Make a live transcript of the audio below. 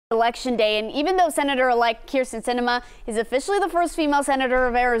Election day, and even though Senator-elect Kyrsten Sinema is officially the first female senator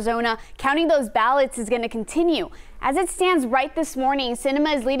of Arizona, counting those ballots is going to continue. As it stands right this morning,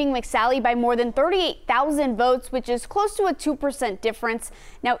 Sinema is leading McSally by more than 38,000 votes, which is close to a 2% difference.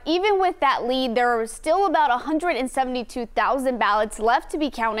 Now, even with that lead, there are still about 172,000 ballots left to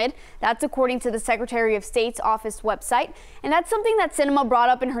be counted. That's according to the Secretary of State's office website. And that's something that Sinema brought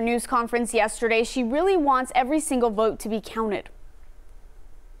up in her news conference yesterday. She really wants every single vote to be counted.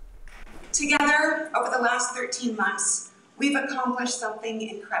 Together, over the last 13 months, we've accomplished something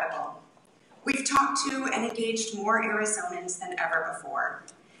incredible. We've talked to and engaged more Arizonans than ever before.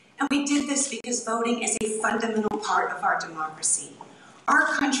 And we did this because voting is a fundamental part of our democracy. Our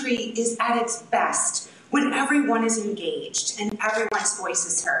country is at its best when everyone is engaged and everyone's voice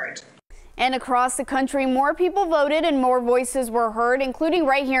is heard. And across the country, more people voted and more voices were heard, including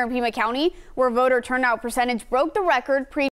right here in Pima County, where voter turnout percentage broke the record